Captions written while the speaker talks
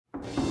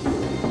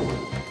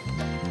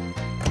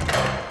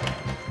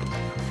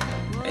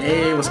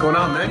Hey, what's going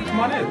on, man? Come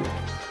on in.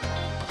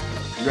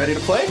 You ready to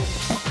play?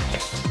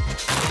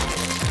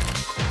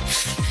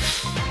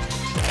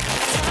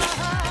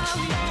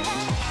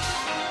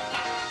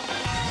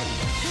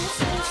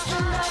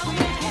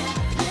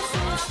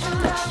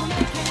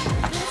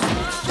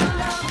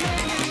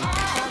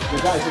 Yo,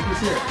 guys, look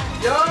who's here.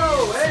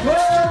 Yo, hey,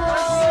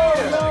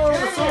 man.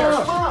 What's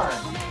up? Come on.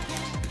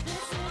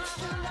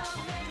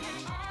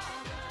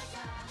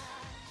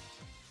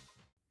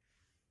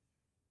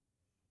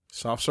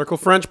 Soft circle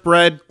French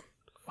bread.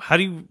 How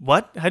do you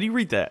what? How do you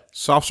read that?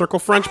 Soft circle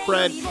French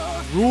bread.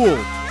 Rule.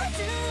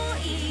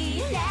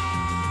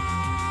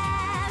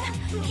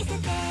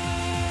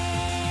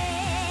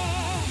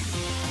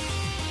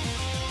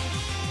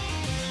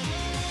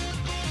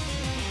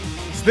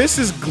 This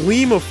is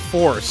Gleam of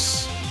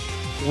Force,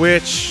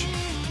 which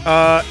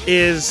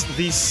is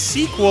the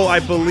sequel, I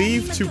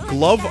believe, to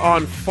Glove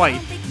on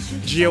Fight.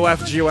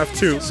 GOF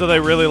 2. So they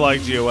really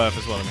like GOF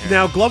is what I'm hearing.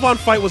 Now, Glove on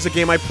Fight was a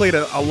game I played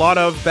a lot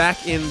of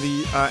back in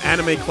the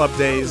anime club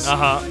days.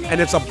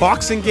 And it's a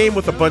boxing game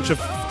with a bunch of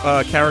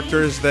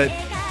characters that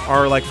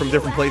are like from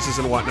different places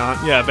and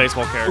whatnot. Yeah,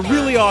 baseball characters.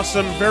 Really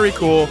awesome, very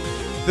cool.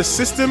 The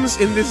systems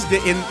in this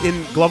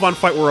in Glove on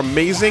Fight were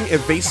amazing,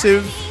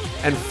 evasive,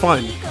 and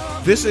fun.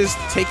 This is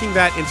taking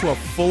that into a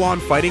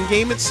full-on fighting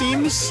game, it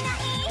seems.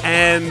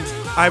 And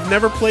I've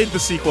never played the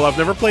sequel, I've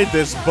never played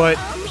this, but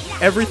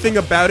everything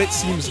about it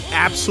seems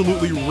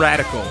absolutely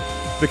radical.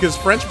 Because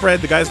French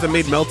Bread, the guys that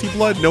made Melty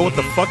Blood, know what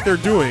the fuck they're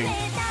doing.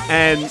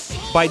 And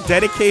by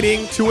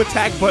dedicating 2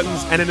 attack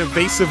buttons and an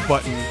evasive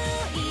button...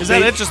 Is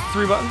that it? Just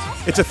 3 buttons?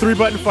 It's a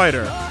 3-button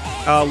fighter.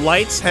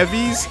 Lights,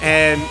 heavies,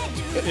 and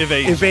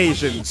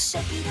evasions.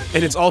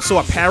 And it's also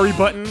a parry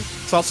button.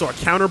 It's also a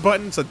counter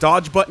button. It's a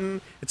dodge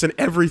button. It's an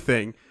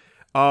everything.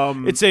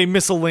 It's a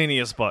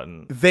miscellaneous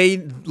button. They,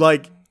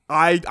 like...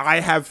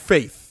 I have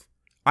faith.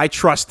 I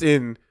trust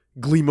in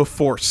Gleam of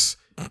Force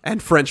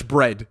and French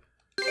Bread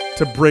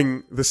to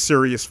bring the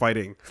serious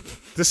fighting.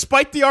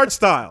 Despite the art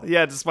style.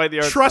 Yeah, despite the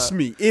art style. Trust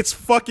me, it's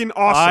fucking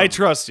awesome. I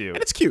trust you. And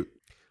it's cute.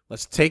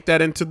 Let's take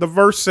that into the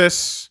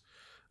Versus.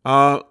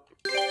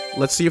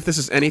 Let's see if this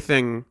is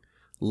anything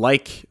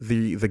like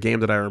the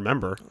game that I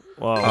remember.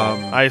 Well,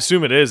 I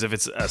assume it is if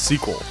it's a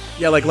sequel.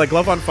 Yeah, like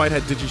Love on Fight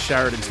had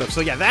Digi-Sharad and stuff.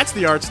 So yeah, that's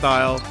the art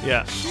style.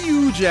 Yeah.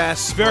 Huge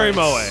ass. Very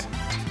moe,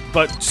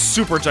 but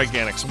super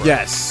gigantic sprites.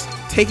 Yes.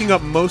 Taking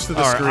up most of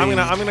the screen.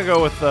 I'm gonna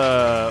go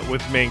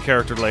with main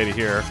character lady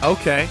here.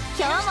 Okay.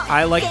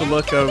 I like the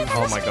look of.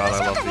 Oh my god,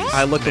 I love these.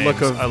 I like the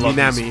look of I love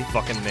Minami. These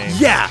fucking names.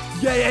 Yeah.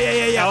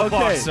 Okay.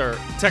 Outboxer.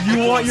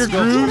 You want your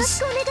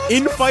grooves?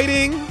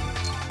 Infighting,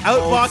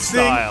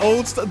 outboxing,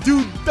 old style.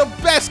 Dude, the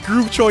best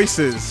groove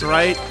choices,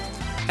 right?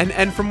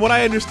 And from what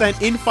I understand,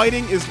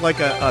 infighting is like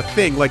a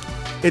thing. Like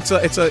it's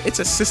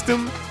a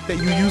system that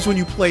you use when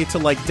you play to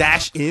like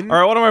dash in. All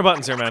right, what are my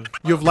buttons here, man?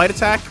 You have light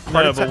attack.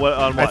 No, but what,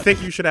 on what? I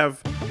think you should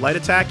have light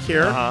attack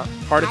here,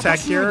 heart attack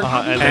here,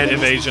 and then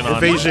evasion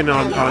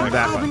on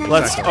that one.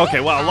 Let's. Okay.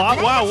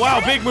 Wow.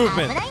 Big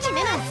movement.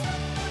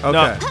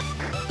 Okay.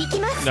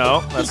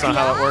 No, that's not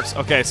how that works.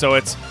 Okay, so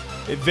it's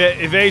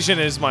evasion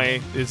is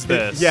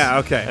this. Yeah.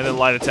 Okay. And then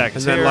light attack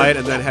is and then here. light,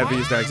 and then heavy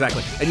is there.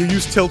 Exactly. And you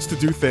use tilts to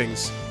do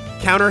things.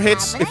 Counter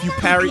hits if you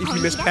parry, if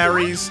you miss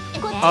parries.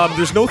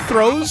 There's no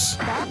throws,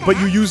 but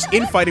you use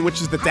infighting,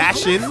 which is the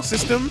dash in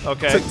system.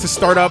 Okay. To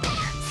start up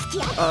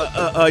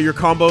your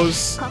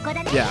combos.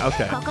 Yeah.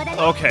 Okay.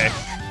 Okay.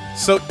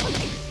 So.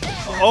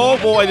 Oh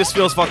boy, this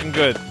feels fucking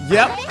good.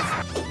 Yep.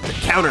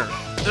 Counter.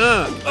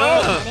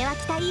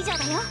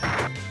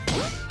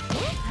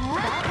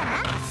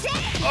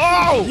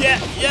 Oh!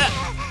 Yeah.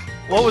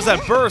 What was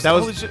that burst? That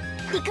was. Holy shit.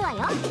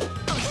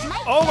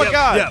 Oh my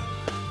god. Yep.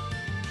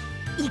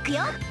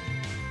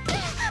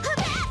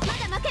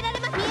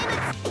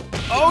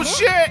 Oh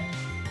shit!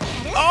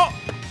 Oh!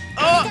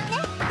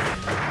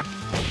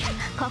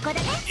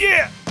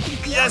 Yeah!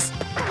 Yes!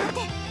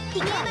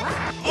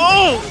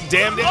 Oh!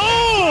 Damn it!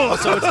 Oh!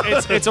 So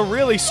it's a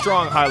really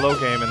strong high-low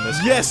game in this.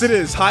 Yes, it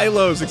is. High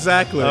lows,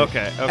 exactly.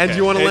 Okay. And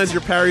you want to land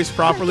your parries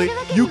properly.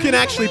 You can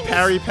actually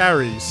parry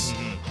parries.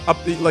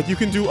 Like you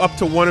can do up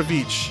to 1 of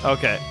each.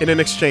 Okay. In an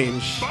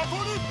exchange.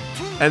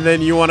 And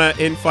then you want to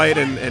infight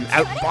and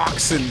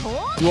outbox and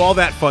do all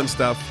that fun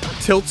stuff.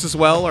 Tilts as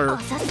well, or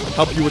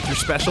help you with your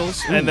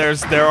specials. Ooh. And there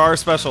are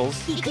specials.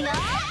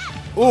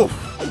 Ooh,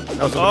 that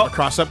was a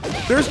cross up.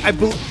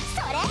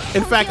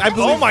 In fact, I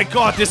believe. Oh my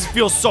god, this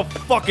feels so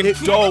fucking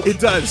dope.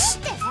 It does.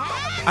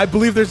 I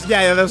believe there's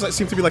that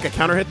seemed to be like a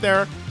counter hit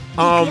there.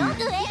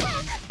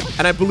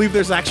 And I believe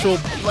there's actual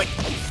like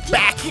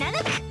back.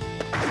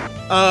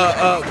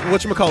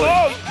 Whatchamacallit?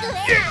 Oh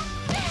yeah.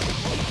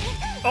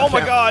 Oh my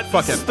god,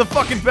 Fuck this is the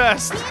fucking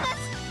best.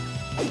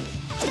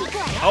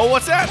 Oh,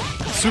 what's that?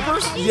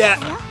 Supers? Yeah.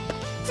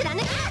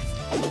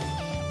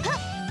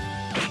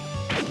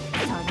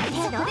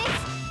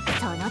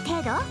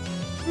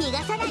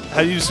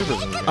 How do you do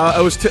supers?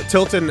 It was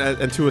tilt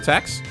and 2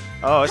 attacks.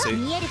 Oh, I see.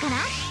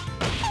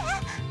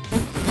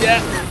 Yeah.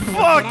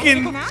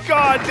 Fucking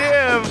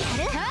goddamn.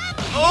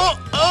 Oh,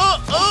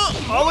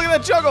 look at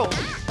that juggle.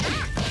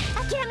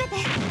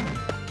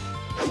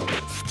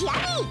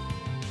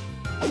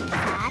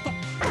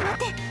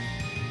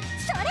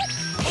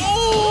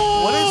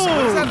 What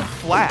is that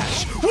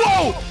flash?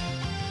 Whoa!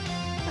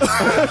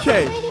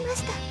 Okay.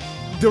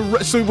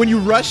 So when you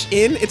rush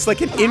in, it's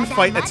like an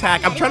in-fight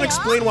attack. I'm trying to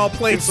explain while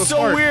playing. It's so so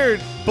hard. weird.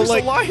 But There's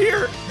like a lot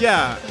here.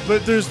 Yeah,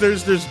 but there's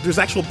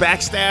actual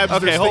backstabs.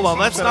 Okay, there's hold on. things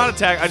Let's that not are-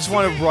 attack. I just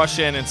want to rush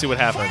in and see what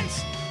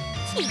happens.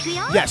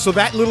 Yeah, so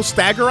that little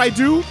stagger I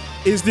do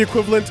is the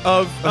equivalent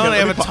of. Oh, okay, they let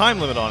have me a pa- time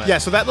limit on it. Yeah,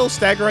 so that little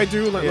stagger I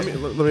do. Let me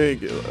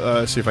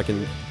see if I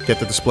can get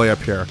the display up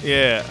here.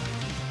 Yeah.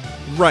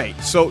 Right.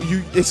 So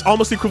it's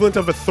almost the equivalent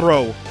of a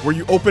throw, where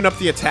you open up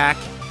the attack.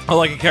 Oh,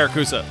 like a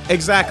Karakusa.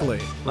 Exactly.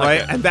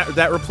 Right, Okay. and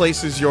that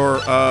replaces your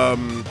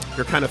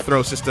kind of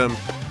throw system,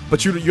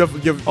 but you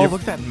have Oh,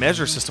 look at that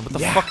measure system. What the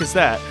fuck is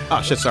that?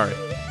 Oh shit! Sorry.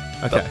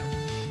 Okay.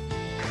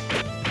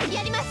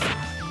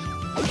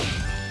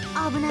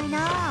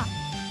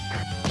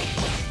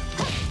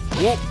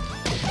 Whoa.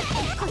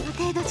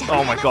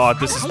 Oh my god,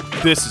 this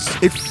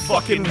is It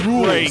fucking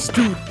rules, great.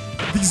 dude.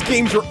 These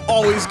games are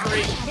always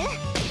great.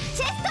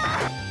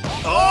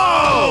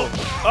 Oh!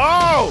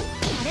 Oh!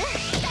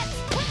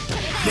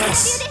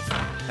 Yes.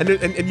 And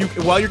you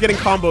while you're getting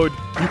comboed,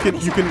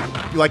 you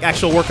can like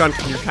actually work on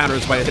your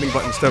counters by hitting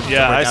buttons to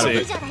Yeah, break I out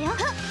of see. it.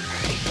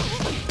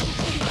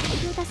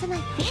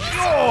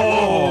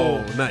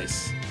 Oh!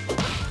 Nice.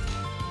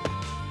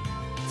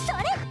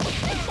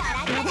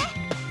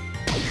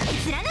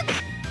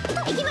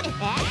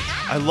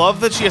 I love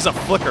that she has a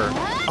flicker.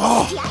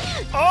 Oh.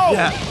 Oh!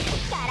 Yeah.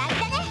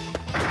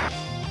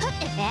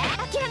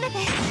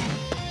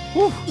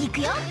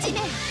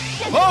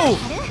 Oh!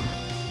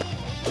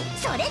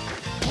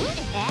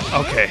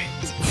 Okay.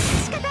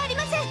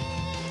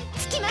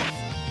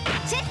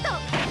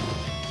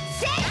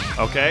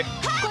 Okay.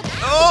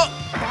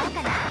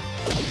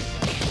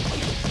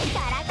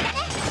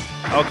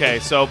 Okay,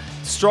 so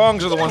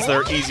strongs are the ones that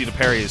are easy to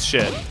parry as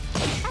shit.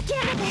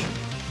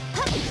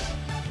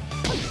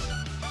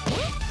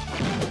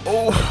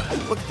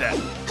 Oh, look at that.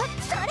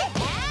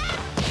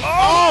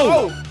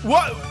 Oh!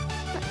 What?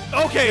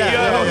 Okay,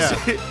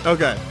 Yeah.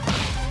 Okay.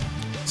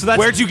 So that's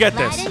Where'd you get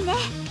this?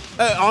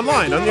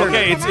 online on the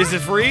Okay, internet. is it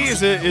free?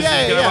 Is it? Is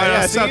Yeah, it, can I buy it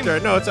on it's out Steam? there.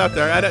 No, it's out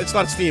there. It's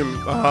not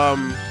Steam.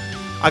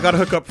 I got a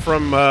hookup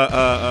from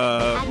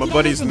my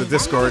buddies in the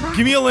Discord.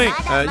 Give me a link.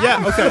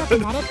 Yeah, okay.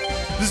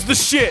 This is the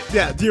shit.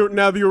 Yeah,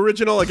 now the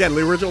original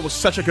was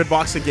such a good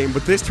boxing game,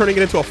 but this turning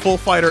it into a full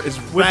fighter is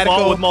With,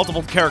 radical. with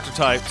multiple character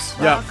types.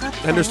 Yeah,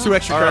 and there's 2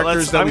 extra All right,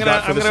 characters that I'm we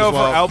got for gonna this go as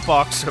well. for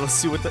Outboxer. Let's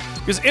see what the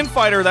because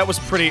Infighter that was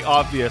pretty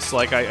obvious.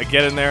 Like I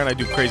get in there and I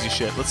do crazy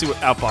shit. Let's see what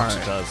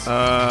Outboxer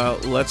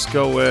does. Let's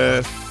go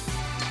with.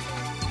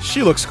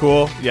 She looks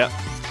cool. Yeah,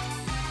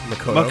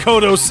 Makoto.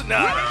 Makoto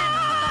Sonata.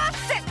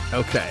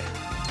 Okay.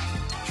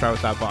 Try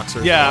with that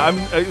boxer. Yeah,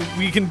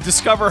 we can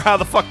discover how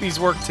the fuck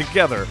these work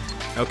together.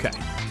 Okay.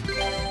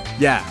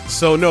 Yeah.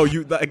 So no,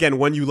 again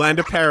when you land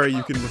a parry,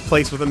 you can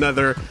replace with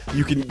another.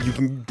 You can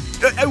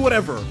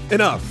whatever.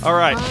 Enough. All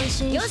right.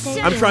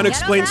 I'm trying to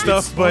explain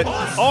stuff, but Oh,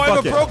 I have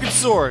fuck a it. broken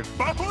sword.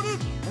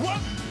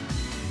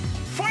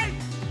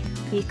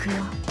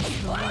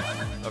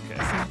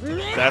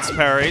 Okay. That's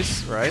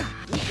parries, right?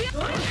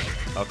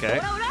 Okay.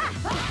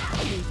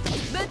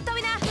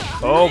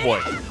 Oh boy.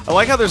 I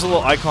like how there's a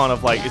little icon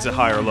of like, is it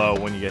high or low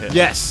when you get hit?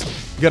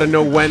 Yes. You gotta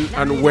know when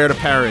and where to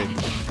parry.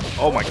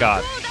 Oh my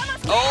god.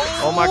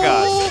 Oh my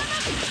god.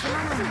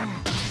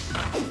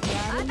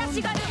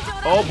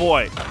 Oh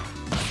boy.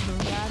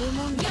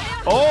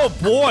 Oh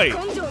boy.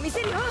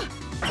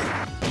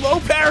 Low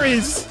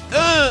parries.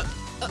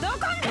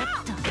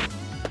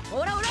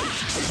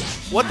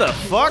 What the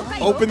fuck?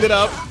 Opened it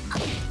up.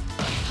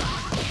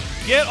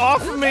 Get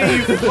off of me,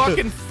 you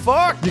fucking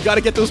fuck. You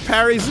gotta get those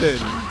parries in.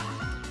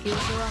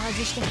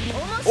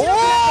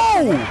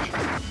 Oh!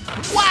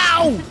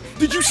 Wow!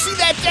 Did you see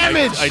that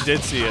damage? I did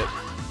see it.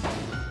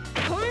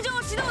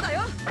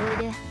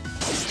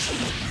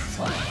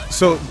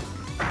 So,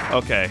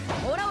 Okay.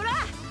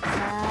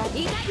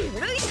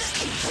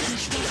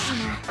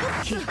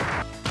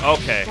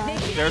 Okay.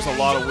 There's a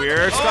lot of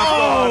weird stuff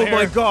going on oh here.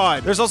 my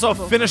god. There's also a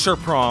finisher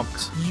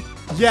prompt.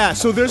 Yeah,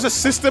 so there's a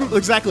system,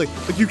 exactly.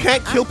 Like you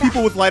can't kill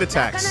people with light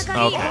attacks. You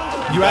Okay.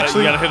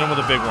 actually you gotta hit him with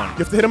a big one. You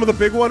have to hit them with a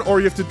big one, or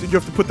you have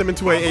to put them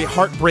into a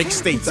heartbreak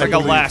state. It's like a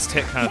last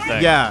hit kind of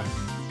thing. Yeah,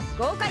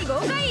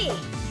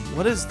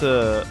 What is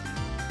the?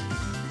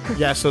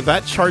 yeah. So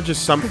that charges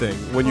something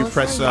when you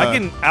press. I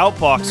can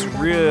outbox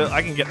real.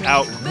 I can get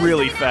out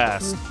really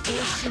fast.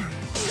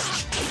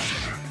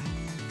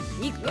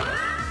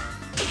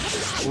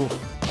 Ooh.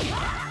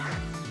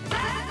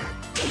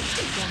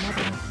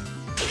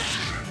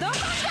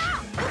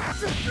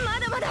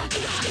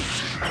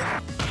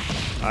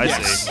 I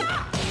see.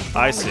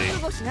 I see.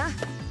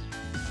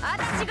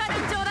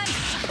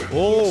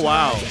 Oh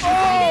wow!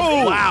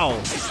 Oh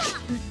Wow!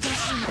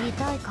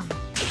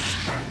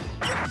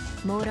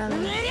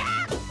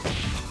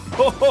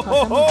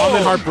 I'm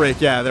in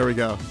heartbreak. Yeah, there we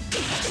go.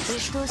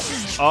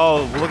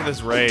 Oh, look at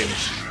this range.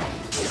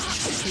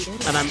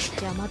 And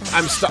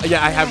I'm stuck.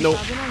 Yeah, I have no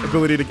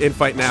ability to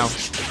infight now.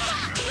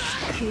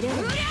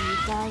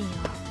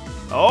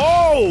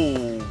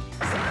 Oh!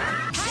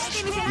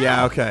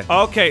 Yeah, okay.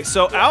 Okay,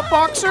 so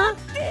outboxer,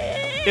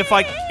 if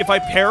I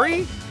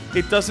parry,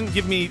 it doesn't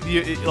give me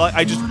like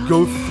I just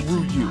go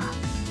through you.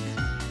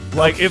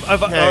 Like if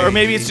or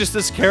maybe it's just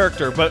this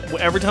character, but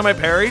every time I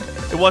parried,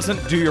 it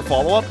wasn't do your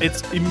follow-up.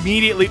 It's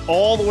immediately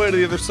all the way to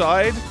the other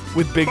side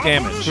with big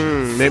damage.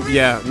 Maybe,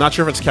 yeah, not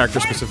sure if it's character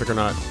specific or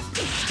not.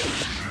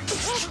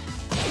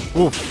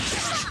 Oof.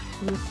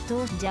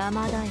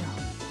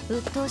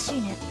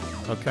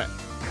 Okay.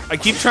 I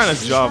keep trying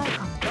to jump.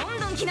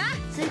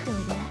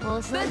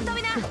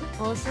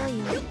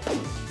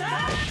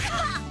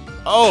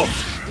 Oh.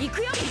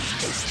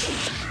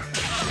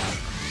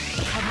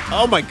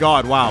 Oh my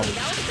god, wow.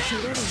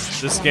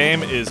 This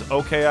game is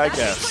okay, I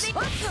guess.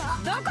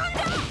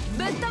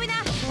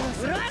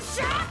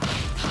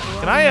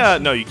 Can I,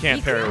 no, you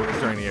can't parry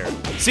during the air.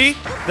 See?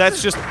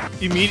 That's just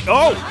immediate.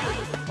 Oh!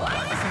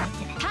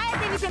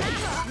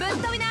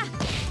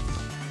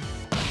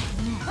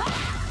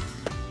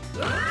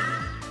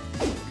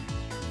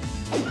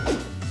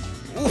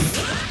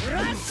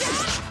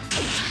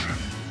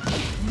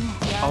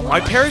 Oh,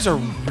 my parries are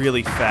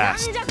really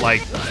fast.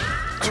 Like,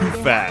 too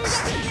fast.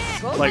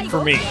 Like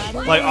for me.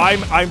 Like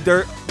I'm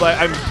there. Like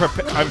I'm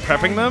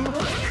prepping them,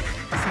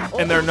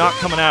 and they're not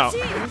coming out.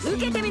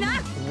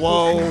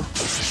 Whoa.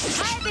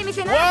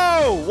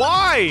 Whoa!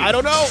 Why? I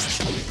don't know.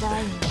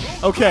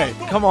 Okay.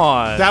 Come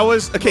on. That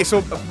was okay.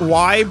 So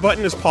Y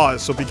button is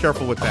pause. So be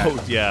careful with that. Oh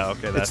yeah.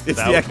 Okay. That's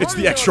it's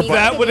the extra button.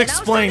 That would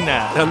explain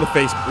that. On the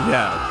face.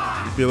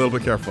 Yeah. Be a little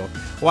bit careful.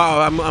 Wow.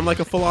 I'm like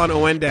a full-on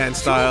Oendan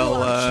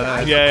style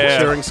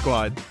cheering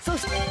squad.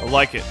 I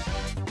like it.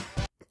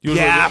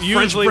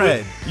 Usually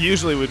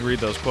would read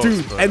those quotes.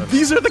 Dude, and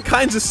these are the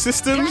kinds of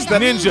systems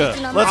that Ninja.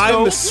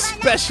 I'm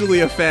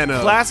especially a fan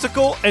of.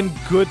 Classical and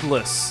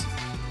goodless.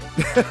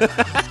 I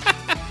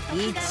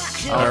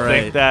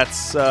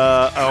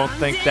don't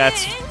think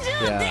that's.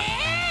 Yeah.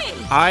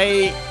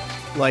 I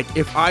like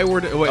if I were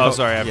to. Wait, oh,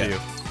 sorry, after you.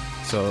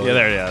 So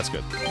yeah, that's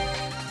good.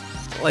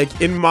 Like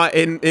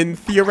in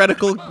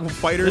theoretical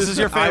fighters, this is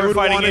your favorite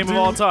fighting game of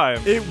all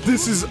time.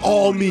 This is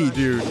all me,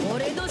 dude.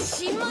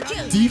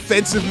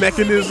 Defensive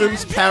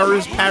mechanisms,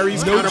 parries,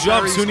 no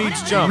jumps. Who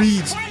needs jumps?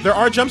 Reads. There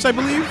are jumps, I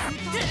believe.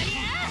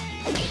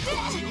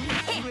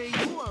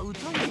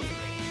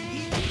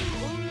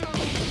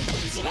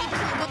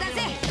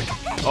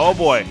 Oh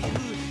boy.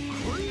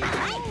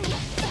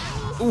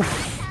 Oof.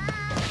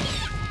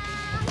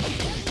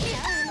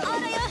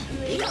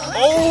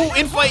 Oh,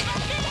 in fight.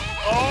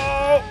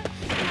 Oh.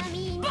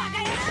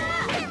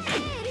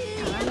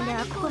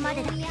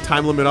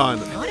 Time limit on.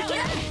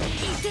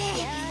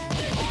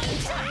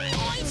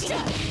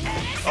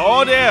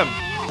 Oh damn.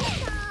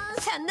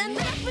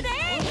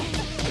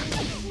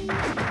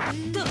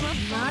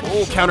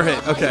 Oh, counter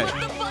hit. Okay.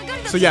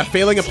 So yeah,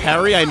 failing a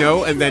parry, I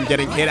know, and then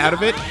getting hit out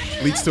of it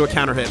leads to a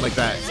counter hit like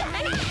that.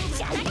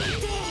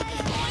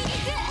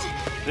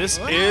 This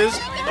is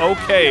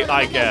okay,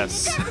 I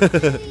guess.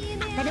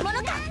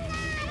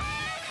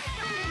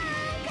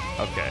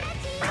 Okay.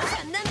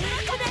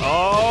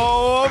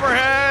 Oh,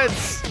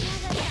 overheads!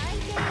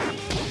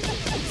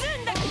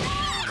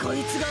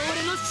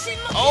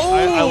 Oh,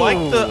 I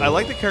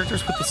like the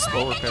characters with the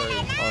slower parries.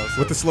 Honestly.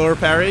 With the slower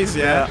parries,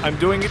 yeah. I'm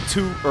doing it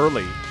too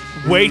early,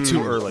 way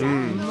too early.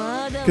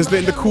 Because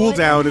then the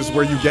cooldown is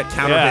where you get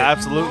counter hit. Yeah,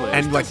 absolutely.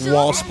 And like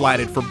wall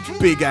splatted for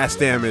big ass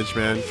damage,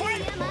 man.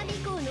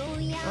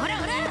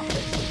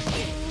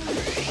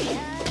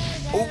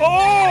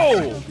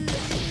 Oh!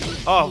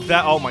 Oh,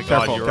 that. Oh my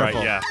God, Careful, you're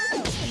careful. right. Yeah.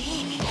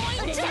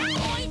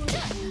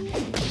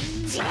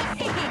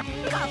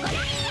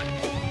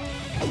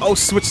 Oh,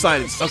 switch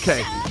sides.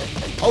 Okay.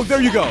 Oh,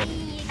 there you go.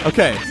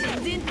 Okay.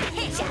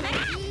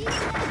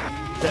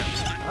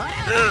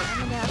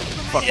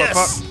 Fuck,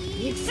 Yes. fuck.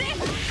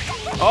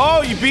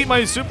 Oh, you beat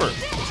my super.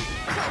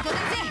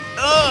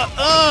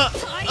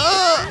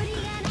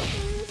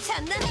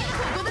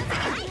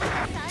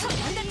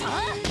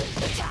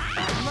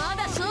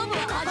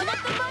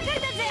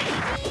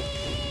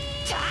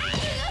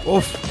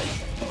 Oof.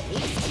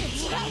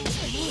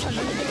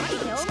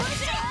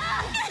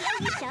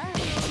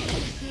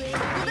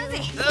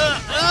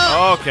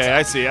 Okay,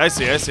 I see. Oh, I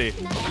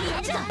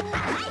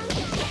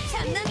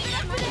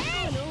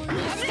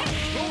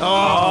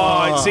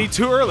see.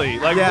 Too early.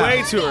 Like,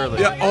 way too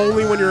early. Yeah,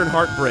 only when you're in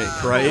heartbreak,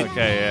 right?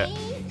 Okay, yeah.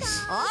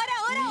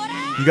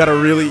 You gotta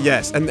really,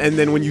 yes. And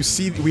then when you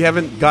see, we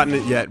haven't gotten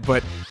it yet,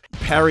 but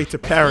parry to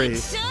parry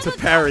is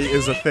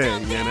a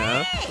thing, you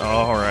know?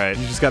 All right.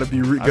 You just gotta be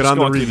good on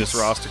the reads. This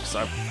roster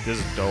because this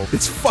is dope.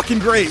 It's fucking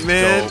great,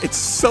 man. Dope. It's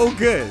so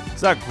good.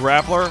 Is that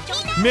Grappler?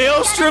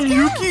 Maelstrom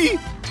Yuki?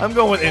 I'm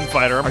going with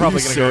Infighter. I'm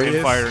probably gonna go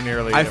Infighter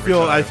nearly. I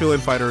feel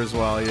Infighter as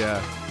well,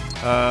 yeah.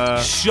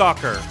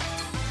 Shocker.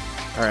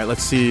 Alright,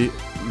 let's see.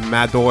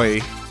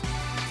 Madoi.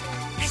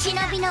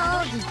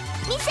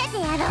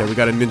 Okay, we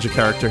got a ninja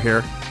character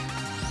here.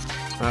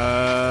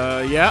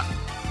 Yeah.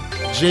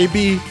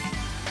 JB.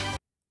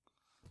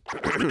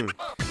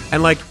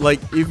 And like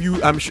if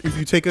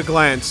you take a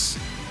glance,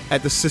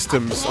 at the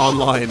systems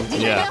online.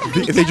 Yeah.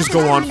 They just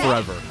go on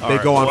forever. They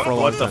go on for a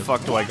long What time. the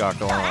fuck do I got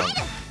going on?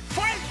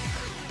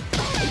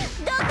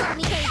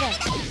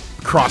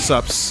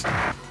 Cross-ups.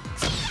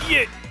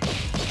 Yeah.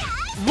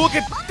 Look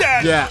at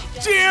that Yeah.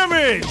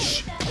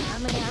 damage!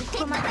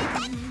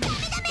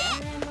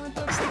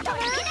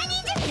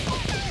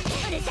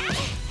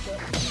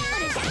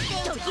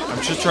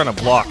 I'm just trying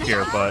to block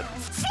here, but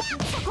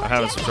I'm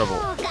having some trouble.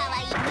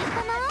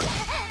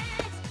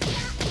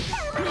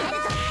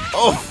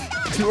 Oh,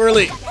 too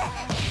early. All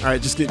right, I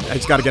just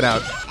gotta get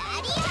out.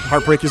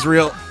 Heartbreak is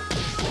real.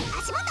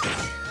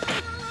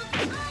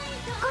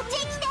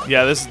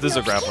 Yeah, this is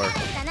a grappler.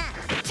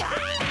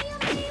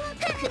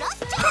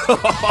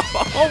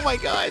 Oh my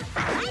god.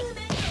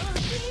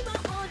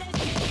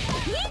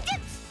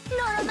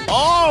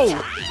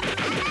 Oh!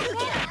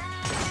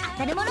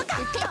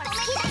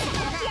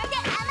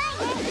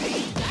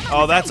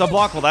 Oh, that's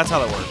unblockable. That's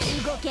how that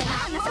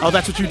works. Oh,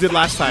 that's what you did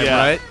last time, Yeah.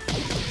 right?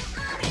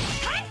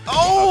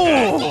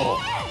 Oh!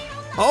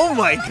 Oh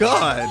my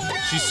god.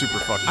 She's super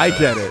fucking I bad.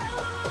 get it.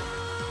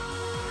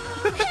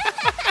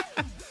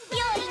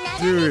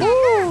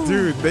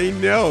 Dude, they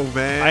know,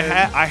 man.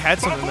 I had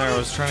something there I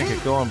was trying to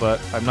get going, but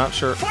I'm not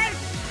sure. Okay,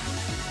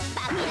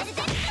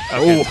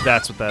 Oh.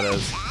 that's what that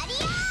is.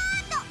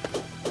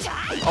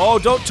 Oh,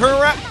 don't turn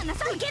around!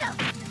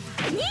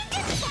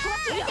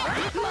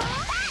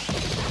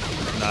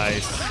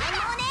 Nice.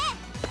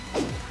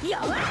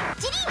 Yeah!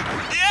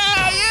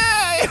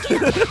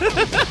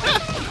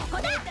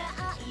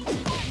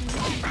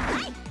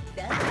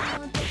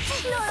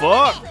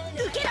 Fuck!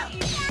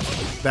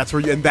 That's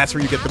where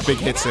you get the big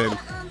hits in.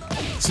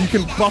 So you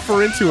can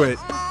buffer into it.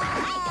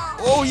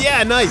 Oh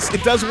yeah, nice.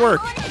 It does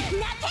work.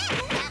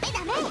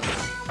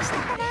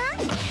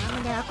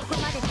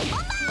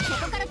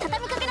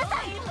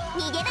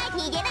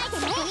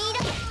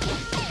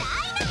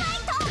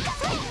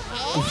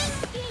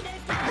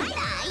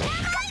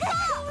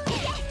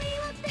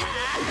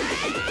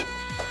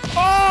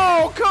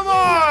 Oh, come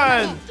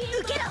on!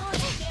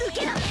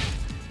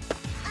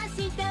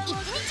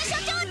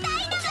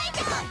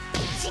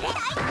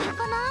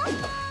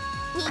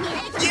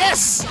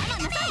 Yes!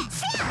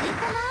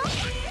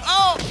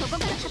 Oh!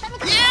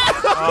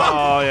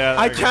 Oh, yeah.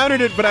 I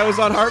counted it, but I was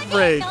on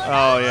heartbreak.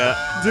 Oh,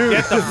 yeah. Dude.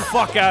 Get the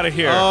fuck out of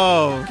here.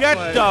 Oh. Get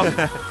the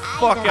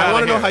fuck out I of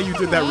want to here. know how you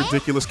did that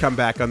ridiculous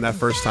comeback on that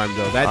first time,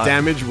 though. That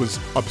damage was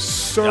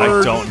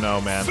absurd. I don't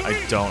know, man.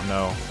 I don't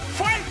know.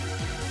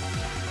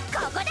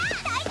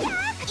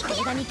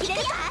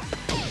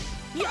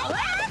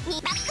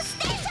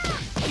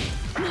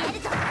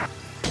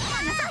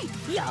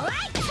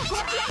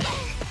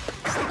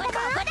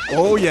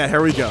 Oh yeah,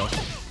 here we go.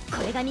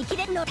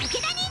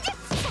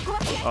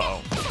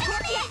 Uh-oh.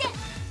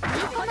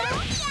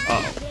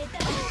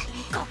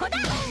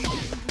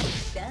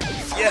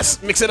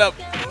 Yes, mix it up.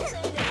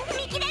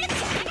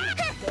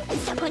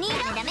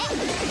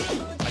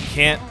 I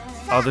can't.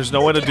 Oh, there's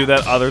no way to do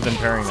that other than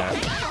pairing that.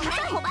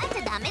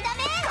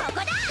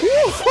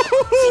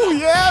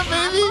 Yeah,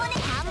 baby.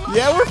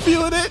 Yeah, we're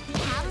feeling it.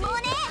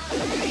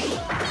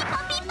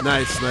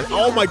 Nice, nice.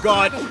 Oh my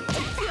god.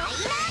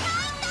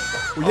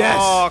 Yes.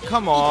 Oh,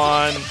 come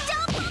on.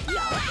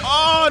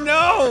 Oh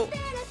no.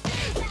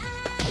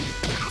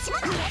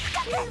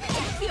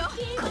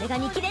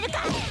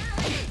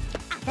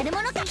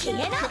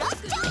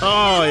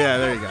 Oh yeah,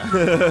 there you go.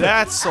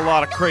 That's a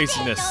lot of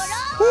craziness.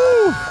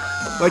 Woo.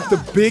 Like the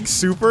big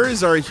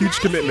supers are a huge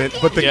commitment,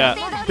 but the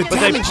Yeah. the But they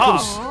damage pop.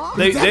 goes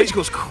They damage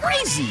goes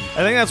crazy. I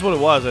think that's what it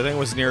was. I think it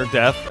was near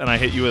death, and I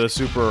hit you with a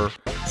super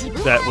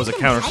that was a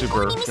counter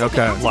super.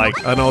 Okay, Like,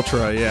 an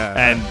ultra, yeah.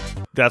 and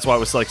that's why it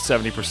was like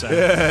 70%.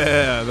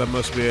 Yeah, that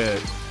must be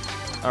it.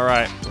 All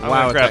right, I'm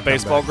Wow, gonna grab that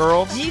baseball comeback.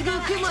 girl.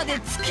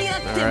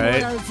 All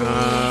right.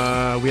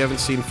 We haven't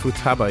seen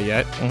Futaba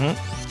yet.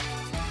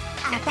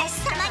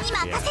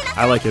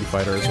 I like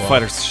Infighter as well.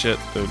 Fighter's the shit,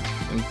 dude.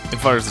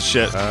 Infighter's the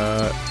shit.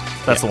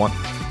 That's the one.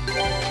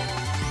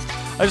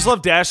 I just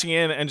love dashing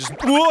in and just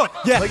whoa!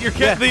 Yeah, like your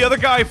kid. yeah. The other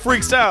guy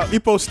freaks out.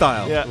 Ippo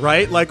style, Yeah.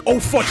 right? Like, oh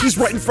fuck, he's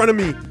right in front of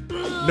me.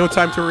 No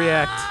time to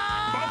react.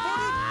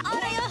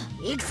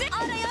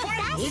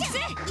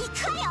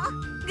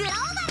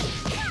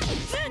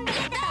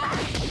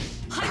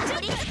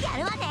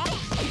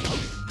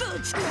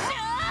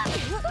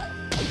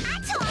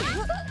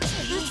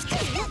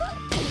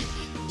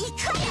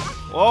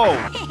 Whoa!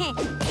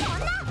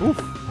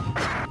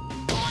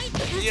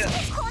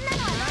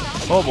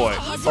 Oh boy!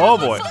 Oh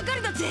boy!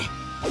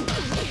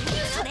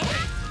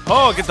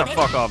 Oh, get the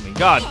fuck off me!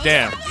 God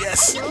damn!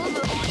 Yes.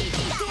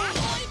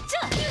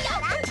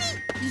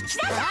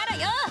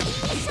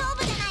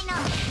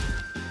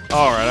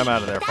 All right, I'm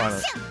out of there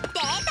finally.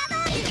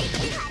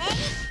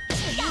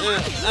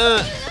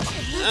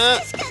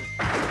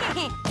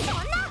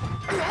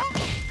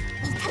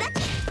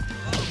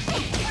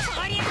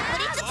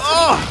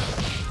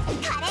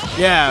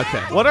 Yeah.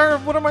 Okay. What are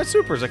my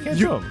supers? I can't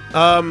do them.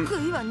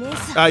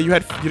 You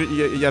had.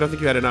 I don't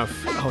think you had enough.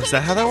 Oh, is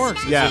that how that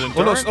works? Yeah. Is it Oh no.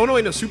 endurance? Oh no.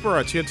 Wait. No. Super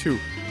arts. You had two.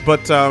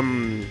 But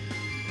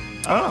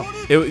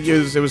Oh.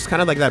 It was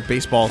kind of like that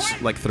baseball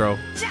like throw.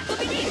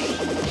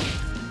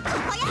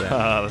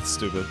 Ah, that's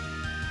stupid.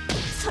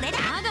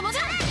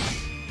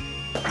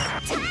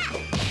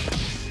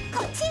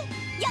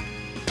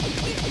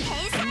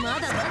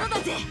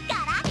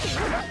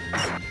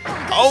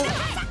 Oh.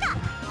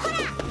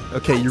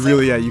 Okay, you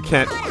really you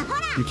can't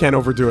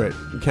overdo it.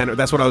 You can't.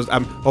 That's what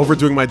I'm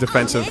overdoing my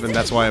defensive, and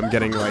that's why I'm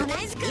getting like.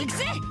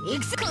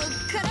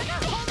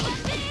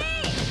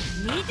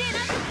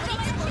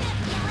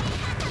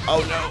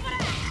 Oh no.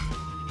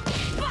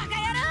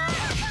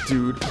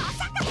 Dude.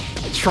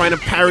 Trying to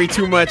parry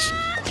too much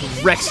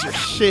wrecks your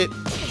shit.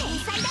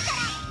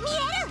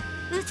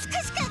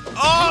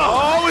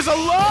 Oh, it's a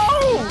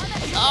low!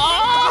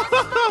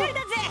 Oh!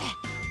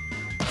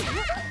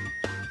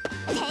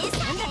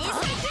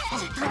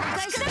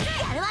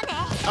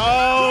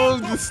 Oh,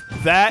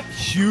 that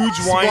huge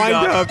wind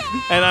up,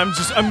 and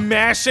I'm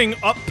mashing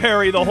up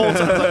parry the whole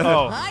time.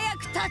 Oh.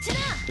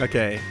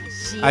 Okay.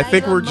 I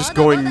think we're just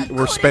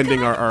we're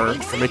spending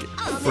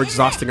we're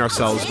exhausting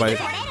ourselves by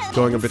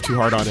going a bit too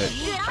hard on it.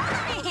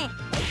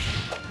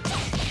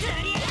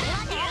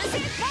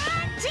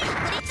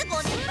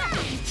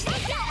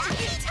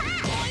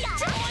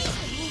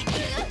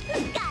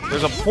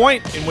 There's a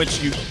point in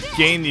which you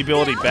gain the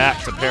ability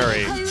back to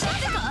parry,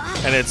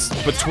 and it's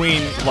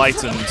between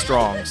lights and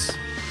strongs.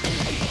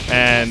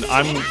 And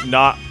I'm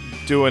not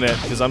doing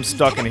it because I'm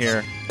stuck in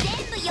here.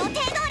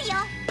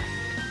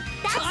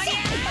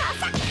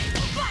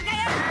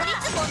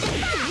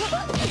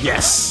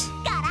 Yes.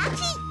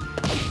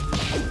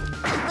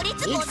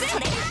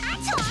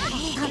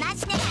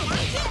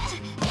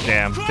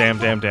 Damn.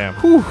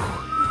 Whew.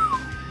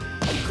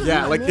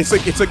 Yeah, like it's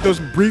like those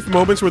brief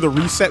moments where the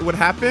reset would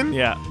happen.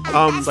 Yeah.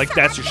 Like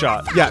that's your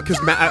shot. Yeah, because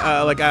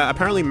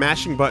apparently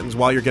mashing buttons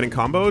while you're getting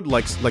comboed,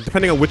 like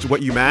depending on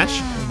what you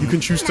mash, you can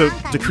choose to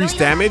decrease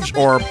damage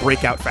or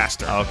break out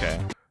faster. Okay.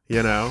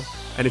 You know,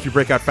 and if you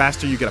break out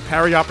faster, you get a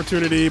parry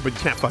opportunity, but you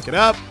can't fuck it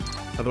up.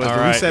 Otherwise, all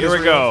the right, reset here is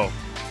we go.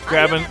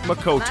 Grabbing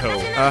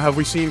Makoto. Have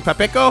we seen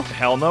Pepeko?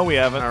 Hell no, we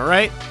haven't. All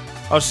right.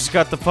 Oh, she's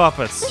got the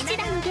puppets.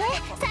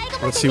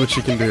 Let's see what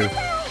she can do.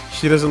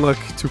 She doesn't look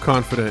too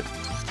confident.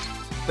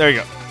 There you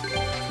go.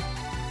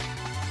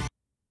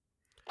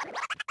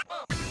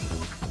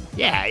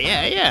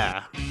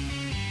 Yeah.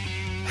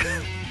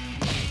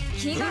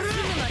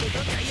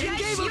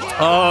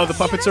 Oh, the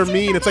puppets are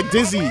mean. It's like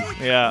Dizzy.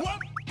 Yeah.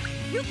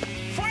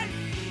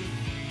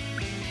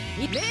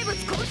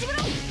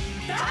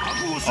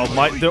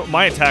 Oh,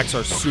 my attacks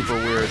are super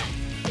weird.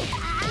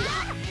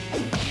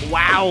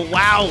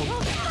 Wow.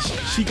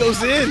 She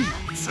goes in.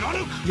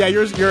 Yeah,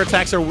 your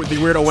attacks are the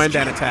weird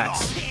Owendan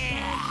attacks.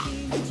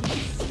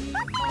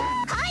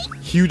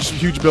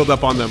 Huge build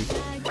up on them.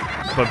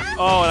 But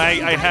oh,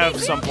 and I have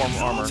some form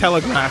of armor.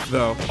 Telegraph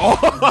though.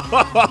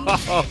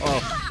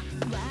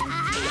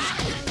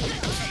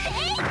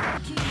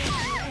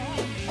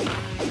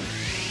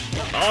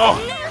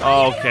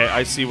 Oh, okay.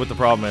 I see what the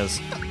problem is.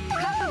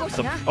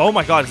 Oh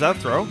my God, is that a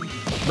throw?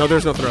 No,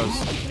 there's no throws.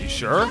 You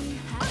sure?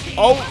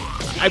 Oh,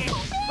 I've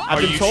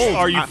been told.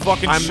 Are you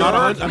fucking sure?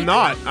 I'm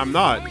not.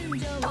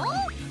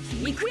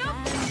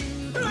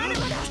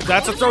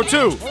 That's a throw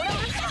too.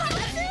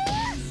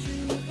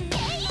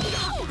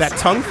 That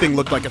tongue thing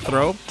looked like a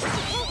throw.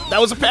 That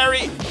was a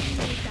parry.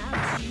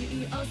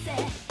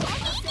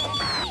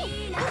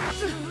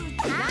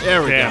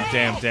 There we go.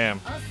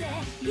 Damn.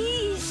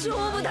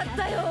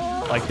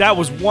 Like that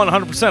was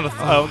 100%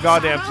 a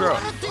goddamn throw.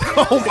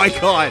 Oh my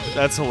God.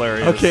 That's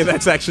hilarious. Okay,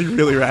 that's actually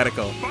really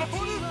radical.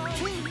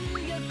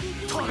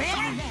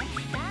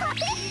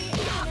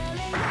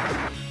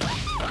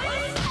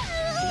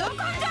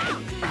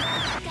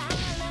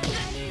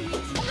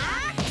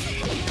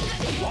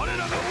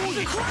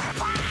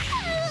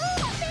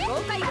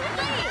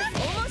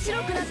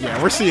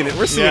 Yeah, we're seeing it.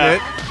 It's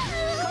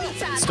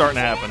starting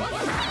to happen.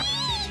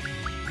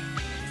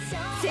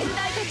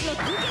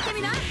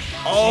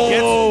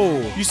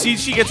 Oh! You see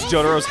she gets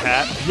Jotaro's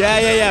hat?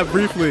 Yeah,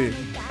 briefly.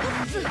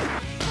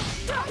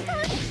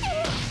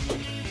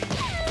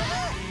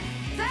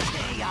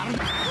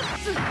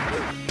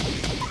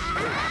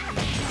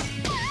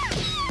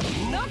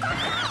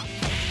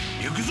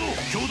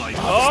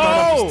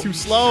 Oh! Too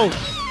slow.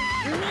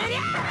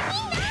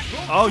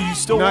 Oh, you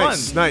still won.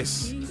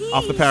 Nice.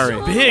 Off the parry.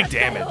 Big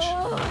damage.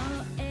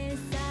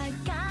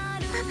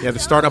 Yeah, the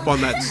startup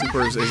on that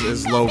super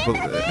is low.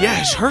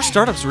 Yeah, her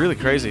startup's really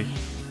crazy.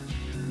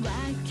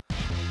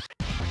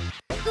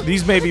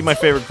 These may be my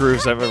favorite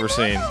grooves I've ever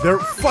seen. They're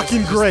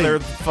fucking great. They're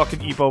fucking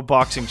Ippo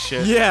boxing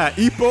shit. Yeah,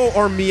 Ippo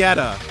or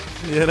Mieta,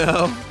 you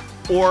know?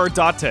 Or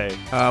Date.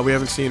 We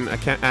haven't seen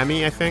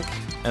Ami, I think.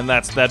 And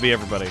that'd be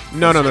everybody.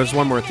 No, there's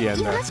one more at the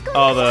end there.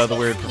 Oh, the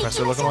weird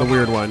professor looking one? The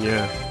weird one,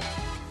 yeah.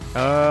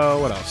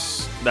 What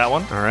else? That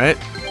one? Alright.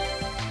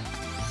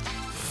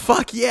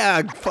 Fuck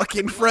yeah,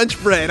 fucking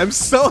French bread. I'm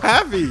so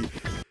happy.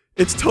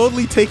 It's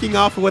totally taking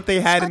off what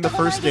they had in the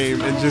first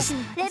game and just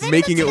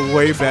making it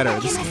way better.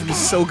 This game is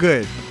so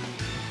good.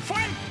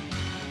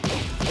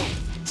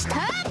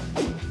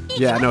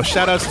 Yeah, no,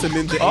 shoutouts to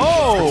Ninja.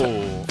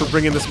 Oh! for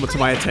bringing this to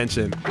my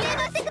attention.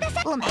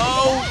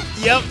 Oh,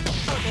 yep.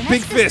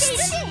 Big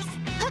fists.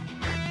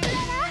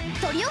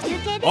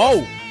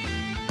 Oh.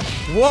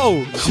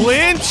 Whoa.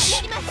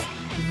 Clinch?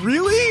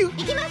 Really?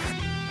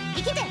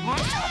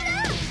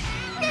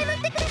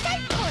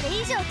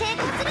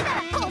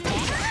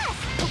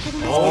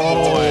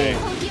 Oh boy.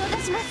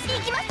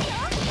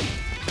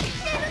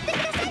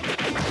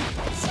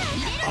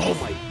 Oh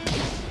my.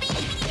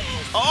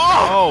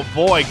 Oh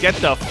boy, get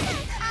the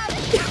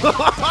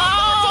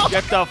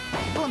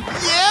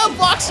Yeah,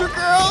 boxer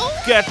girl.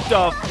 Get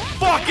the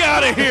fuck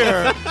out of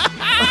here!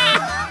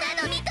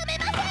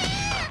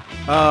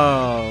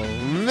 Oh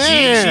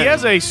man. She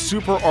has a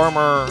super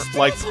armor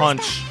like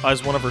punch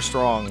as one of her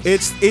strongs.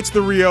 It's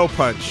the Ryo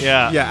punch.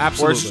 Yeah. Yeah,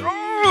 absolutely.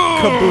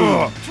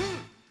 Kaboom!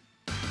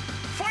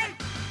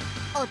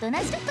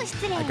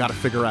 I gotta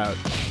figure out.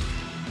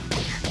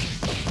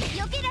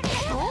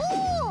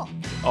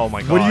 Oh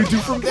my god. What do you do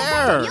from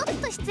there?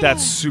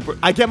 That's super.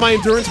 I get my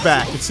endurance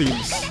back, it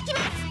seems.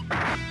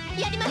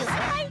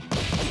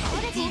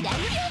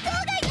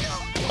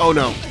 Oh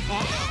no.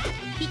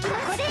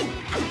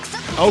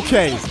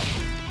 Okay.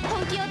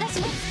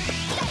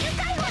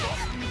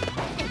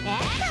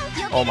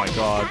 Oh my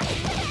god.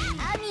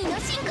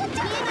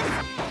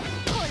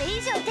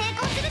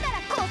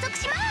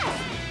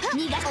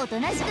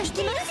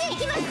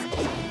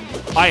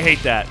 I hate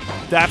that.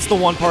 That's the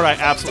one part I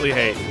absolutely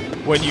hate.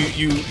 When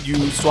you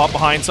swap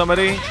behind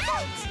somebody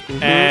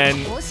and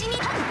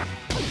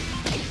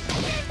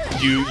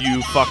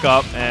you fuck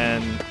up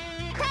and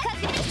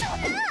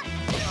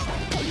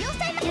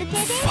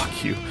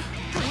fuck you.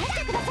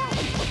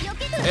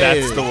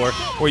 That's the word.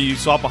 Where you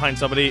swap behind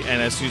somebody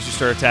and as soon as you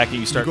start attacking,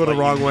 you start go the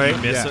wrong way. You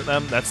miss Yeah.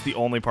 them. That's the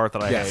only part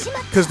that I hate.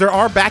 Because there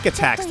are back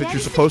attacks that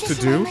you're supposed to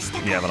do,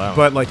 Yeah, but I don't.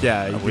 but like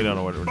yeah. We don't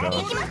know what we're doing.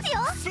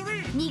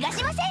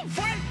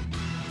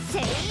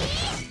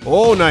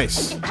 Oh,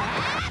 nice.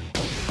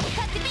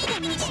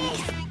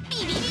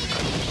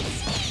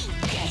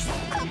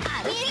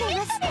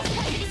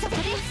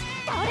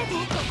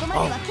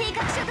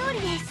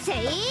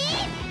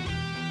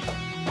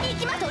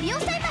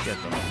 Get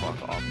the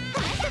fuck off me.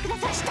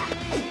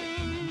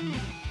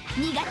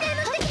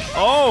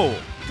 Oh!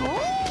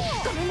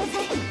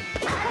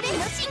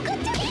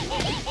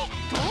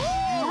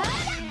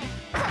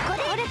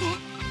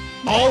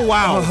 Oh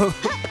wow.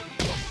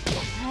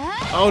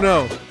 Oh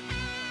no.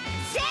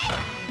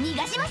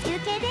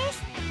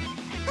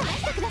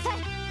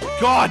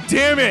 God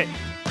damn it!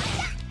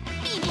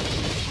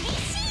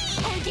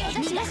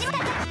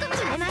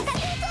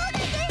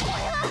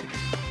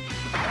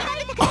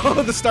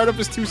 Oh, the startup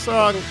is too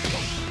strong.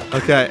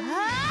 Okay.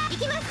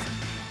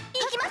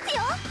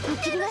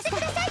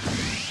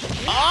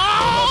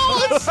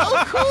 Oh, it's so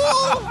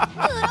cool.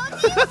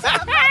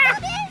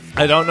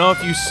 I don't know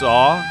if you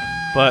saw,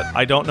 but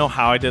I don't know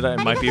how I did it.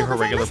 It might be her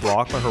regular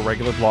block, but her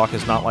regular block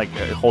is not like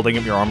holding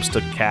up your arms to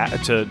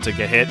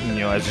get hit and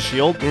as a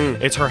shield.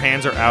 It's her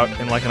hands are out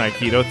in like an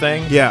Aikido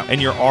thing. Yeah.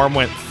 And your arm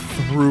went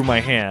through my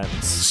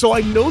hands. So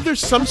I know there's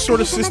some sort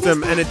of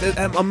system, and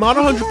I'm not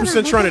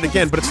 100% sure on it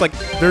again, but it's like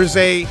there's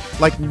a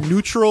like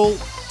neutral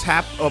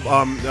tap of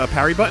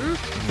parry button.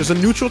 There's a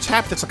neutral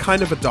tap that's a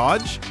kind of a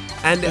dodge.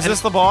 And Is this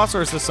the boss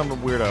or is this some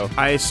weirdo?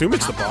 I assume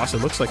it's the boss.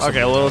 It looks like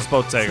Okay, well, let's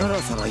both take him.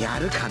 It's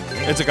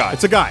a guy.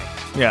 It's a guy.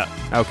 Yeah.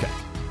 Okay.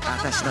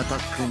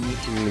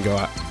 Let me go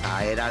out.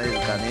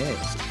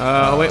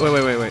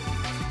 Wait.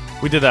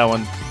 We did that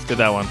one. Did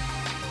that one.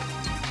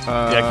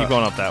 Yeah, keep Uh,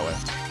 going up that way.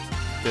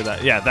 Did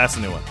that. Yeah, that's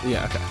the new one.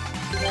 Yeah, okay.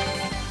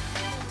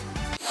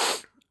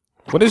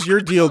 What is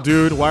your deal,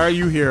 dude? Why are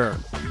you here?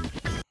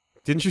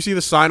 Didn't you see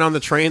the sign on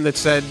the train that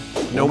said,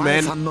 "No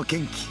man"?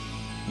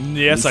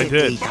 Yes, I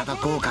did.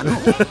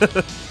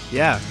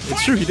 Yeah,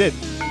 it's true, he did.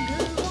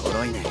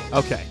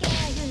 Okay.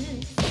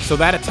 So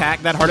that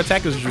attack, that heart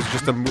attack, was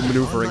just a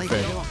maneuvering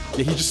thing.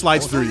 Yeah, he just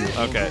slides through you.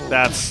 Okay,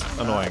 that's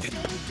annoying.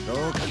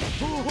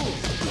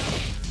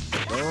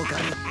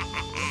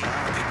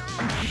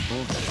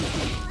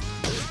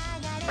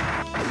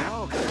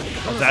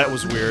 Oh, that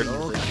was weird.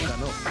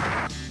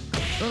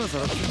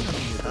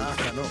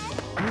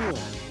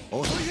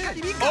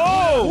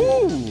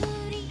 Oh! Ooh.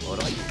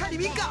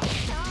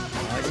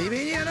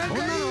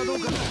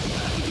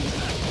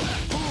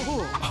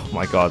 Oh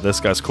my god, this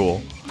guy's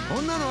cool.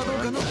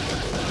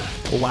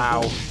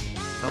 Wow.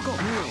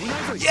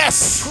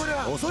 Yes!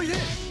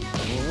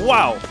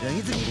 Wow!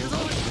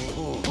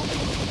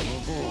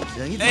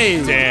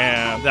 Hey!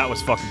 Damn, that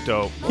was fucking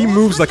dope. He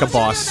moves like a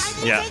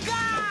boss. Yeah.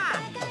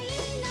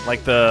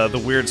 Like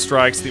the weird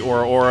strikes, the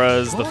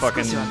auras, the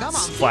fucking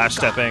flash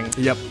stepping.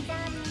 Yep.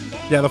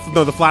 Yeah,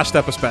 the flash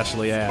step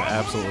especially. Yeah,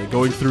 absolutely.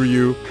 Going through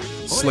you,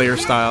 Slayer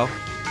style.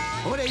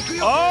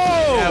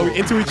 Oh! Yeah, we're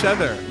into each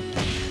other.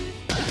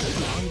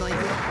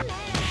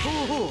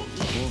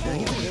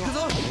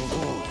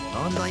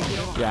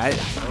 Yeah,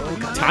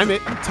 time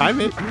it.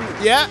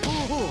 Yeah.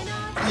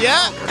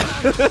 Yeah.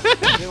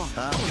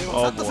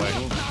 Oh boy.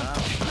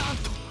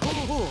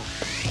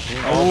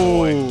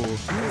 Oh.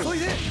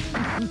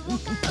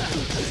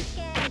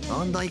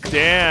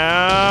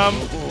 Damn.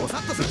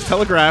 It's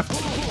telegraphed.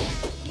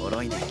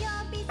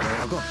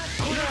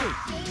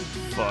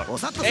 Fuck.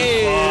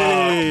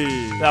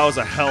 Hey! That was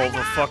a hell of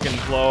a fucking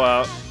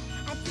blowout.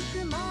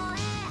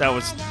 That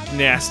was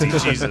nasty,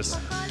 Jesus.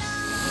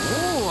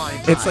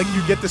 It's like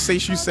you get the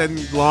Seishuu-sen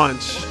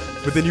launch,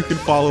 but then you can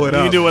follow it You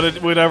up. can do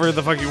whatever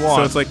the fuck you want.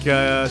 So it's like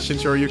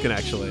Shinshiro Yuken,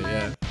 actually,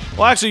 yeah.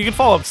 Well, actually, you can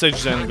follow up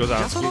stage and it goes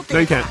out. No,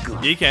 you can't.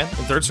 Yeah, you can.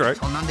 In third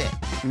strike.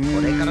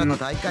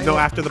 No,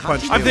 after the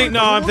punch. I'm thinking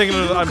of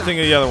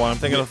the other one. I'm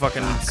thinking of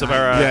fucking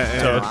Sabara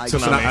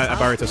Tsunami.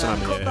 Barito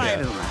Tsunami,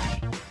 yeah.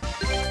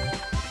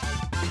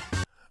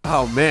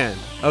 Oh, man.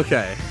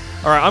 Okay.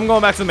 All right, I'm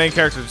going back to the main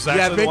character.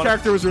 Yeah, the main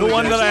character was really the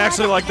one good. that I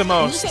actually like the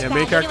most. Yeah,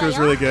 main character was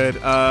really good.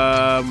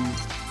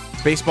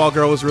 Baseball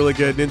Girl was really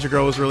good. Ninja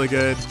Girl was really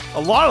good. A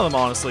lot of them,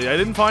 honestly. I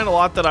didn't find a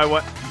lot that I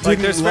went. Like,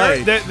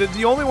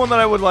 the only one that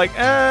I would like,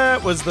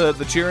 was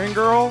the cheering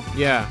girl.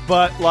 Yeah.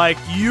 But like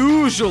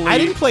usually, I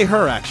didn't play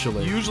her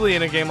actually. Usually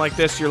in a game like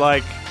this, you're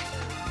like,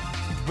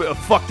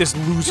 fuck this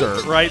loser,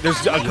 right? There's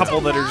a couple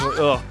that are just,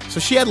 ugh. So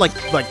she had like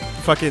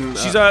fucking.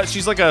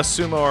 She's like a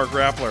sumo or a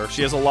grappler.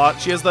 She has a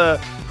lot. She has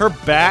her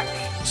back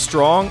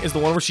strong is the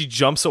one where she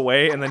jumps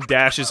away and then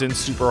dashes in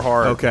super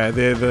hard. Okay,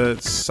 the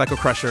Psycho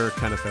Crusher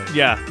kind of thing.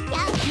 Yeah.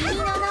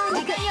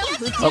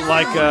 But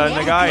like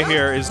Nagai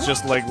here is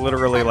just like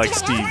literally like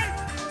Steve.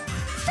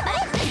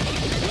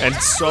 And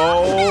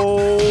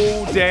so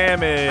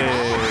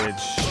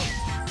damage.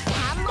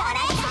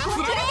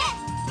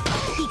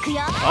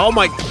 Oh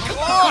my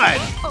god!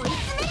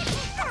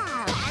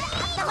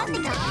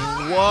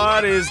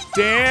 What is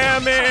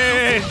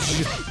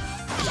damage?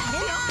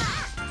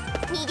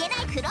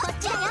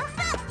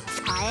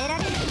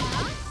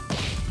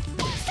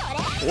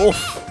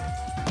 Oof.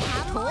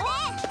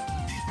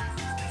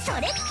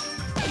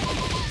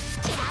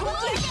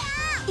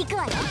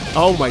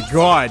 Oh my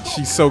god,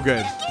 she's so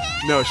good.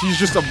 No, she's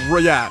just a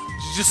yeah.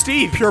 She's just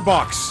Steve. Pure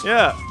box.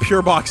 Yeah.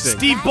 Pure boxing.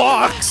 Steve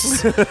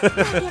Box.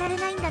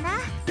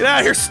 Get out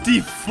of here,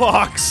 Steve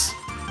Fox.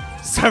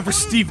 It's time for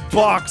Steve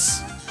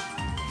Box.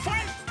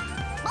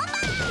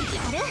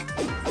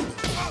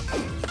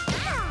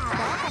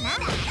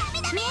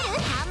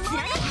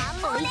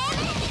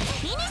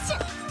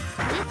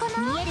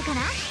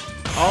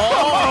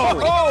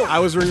 Oh! I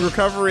was in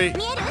recovery.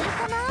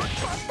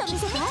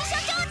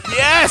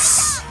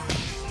 Yes!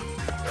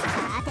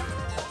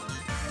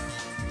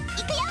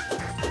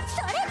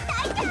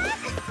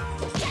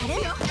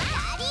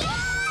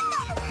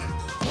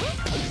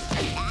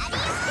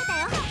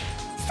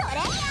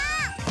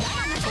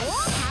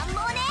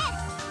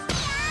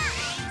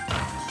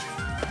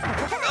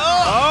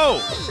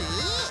 Oh!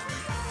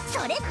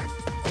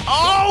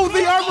 Oh,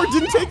 the armor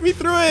didn't take me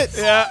through it.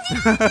 Yeah.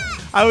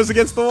 I was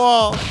against the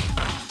wall.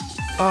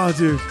 Oh,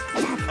 dude.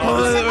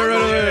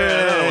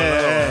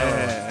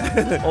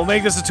 We'll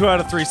make this a 2 out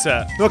of 3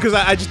 set. No, because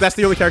that's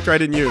the only character I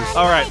didn't use.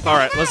 All right.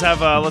 Let's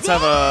have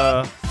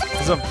a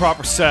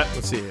proper set.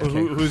 Let's see. Okay.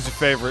 Who's your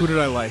favorite? Who did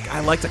I like? I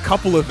liked a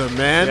couple of them,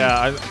 man.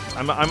 Yeah,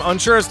 I'm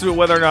unsure as to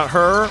whether or not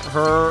her,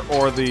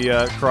 or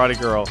the karate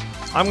girl.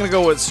 I'm gonna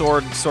go with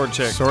sword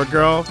chick. Sword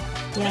girl.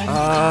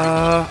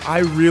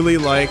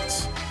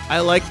 I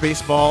like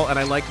baseball and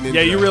I like ninja.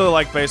 Yeah, you really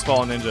like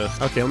baseball and ninja.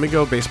 Okay, let me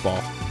go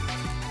baseball.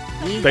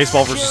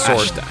 Baseball versus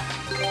sword.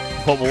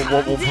 What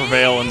will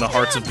prevail in the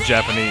hearts of the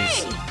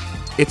Japanese?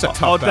 It's a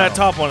tough that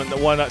battle. top one,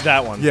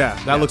 that one. Yeah,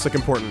 that looks like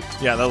important.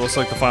 Yeah, that looks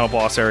like the final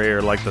boss area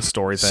or like the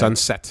story thing.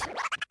 Sunset.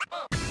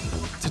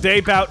 Today,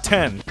 bout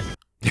 10.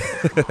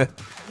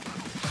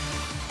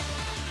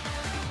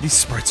 These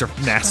sprites are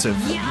massive.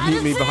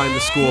 Meet me behind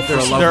the school for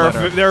a love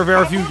letter. There are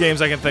very few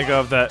games I can think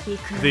of that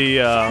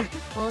the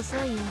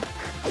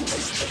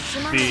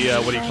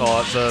what do you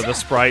call it? The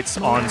sprites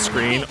on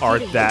screen are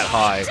that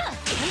high.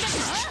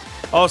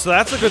 Oh, so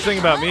that's the good thing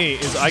about me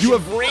is I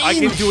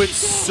can do it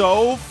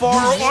so far.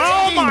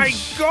 Oh my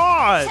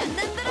god!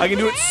 I can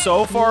do it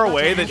so far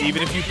away that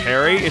even if you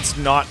parry, it's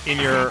not in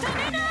your.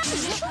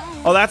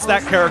 Oh, that's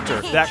that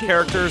character. That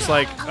character's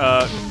like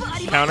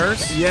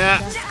counters. Yeah.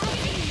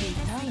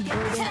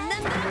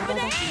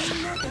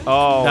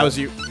 Oh, That was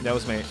you. that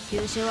was me.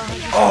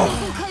 Oh.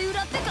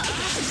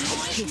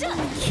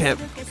 Can't.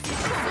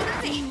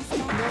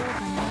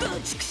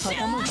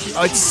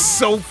 Oh, it's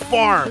so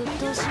far.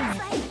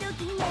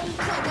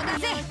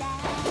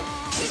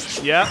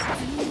 Yeah.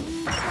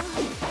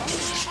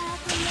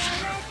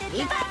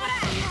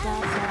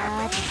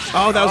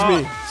 Oh, that was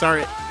me.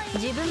 Sorry.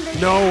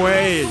 No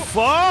way.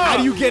 Fuck! How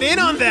do you get in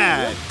on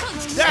that?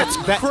 That's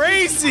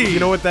crazy. You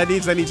know what that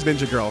needs? That needs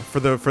Ninja Girl for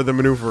the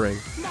maneuvering.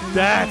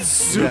 That's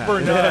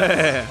super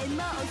nuts.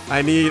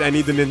 I need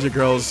the Ninja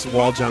Girl's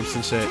wall jumps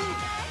and shit.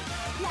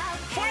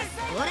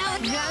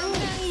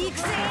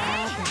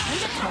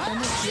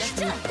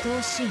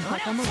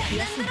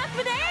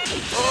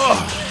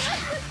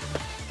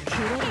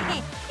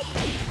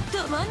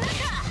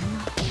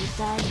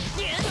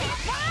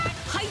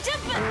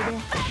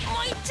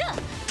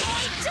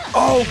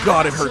 Oh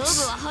god, it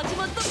hurts.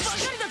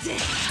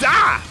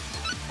 Ah!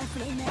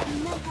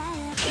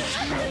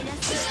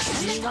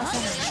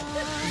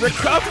 The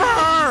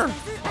cover!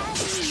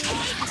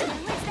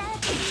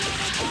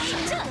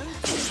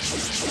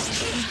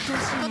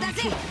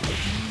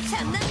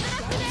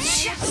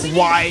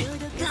 Why?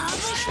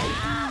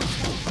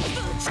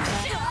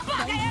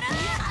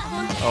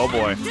 Oh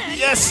boy.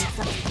 Yes!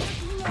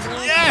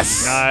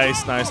 Yes!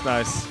 Nice, nice,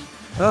 nice.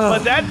 But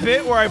that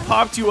bit where I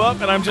popped you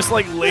up and I'm just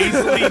like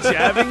lazily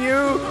jabbing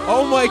you.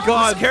 Oh my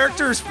god. This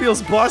character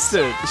feels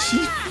busted. She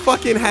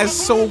fucking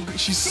has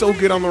she's so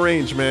good on the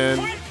range,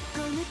 man.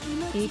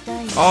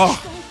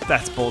 Oh,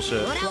 that's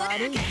bullshit.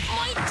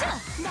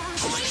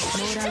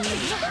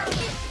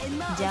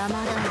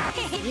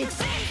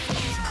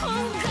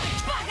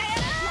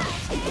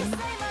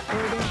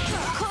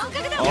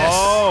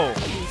 Oh.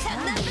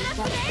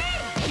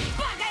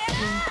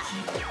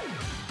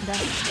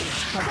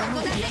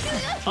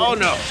 Oh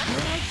no.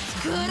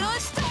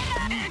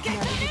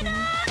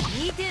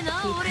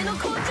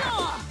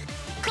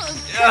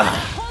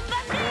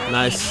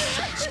 Nice.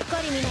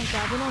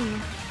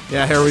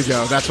 Yeah, here we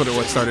go. That's what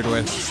it started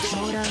with.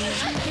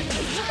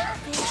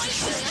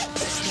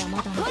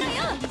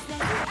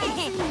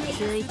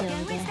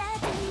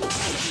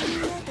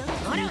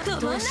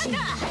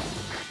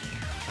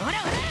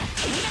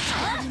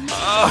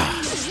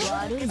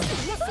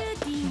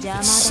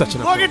 Such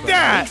an Look at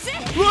that!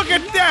 Look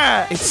at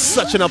that! It's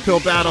such an uphill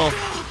battle.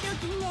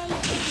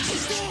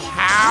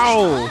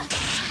 How?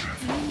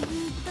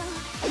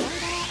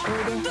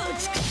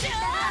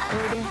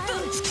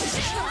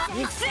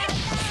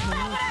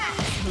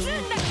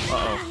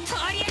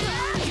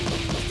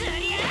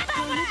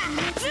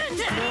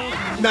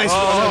 Nice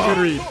one.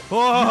 Good read.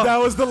 That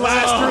was the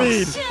last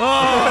read.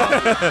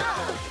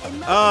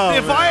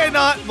 If I had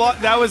not,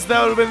 that would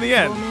have been the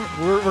end,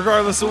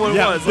 regardless of what it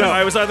was. Like,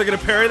 I was either gonna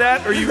parry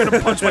that or you were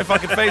gonna punch my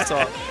fucking face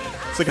off.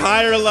 It's like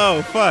high or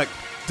low. Fuck,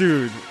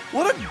 dude.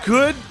 What a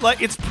good,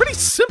 like, it's pretty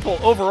simple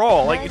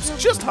overall. Like, it's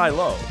just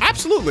high-low.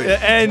 Absolutely.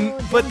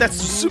 But that's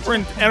super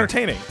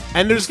entertaining.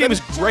 And this game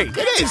is great.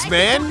 It is,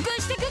 man.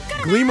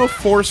 Gleam of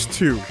Force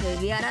 2.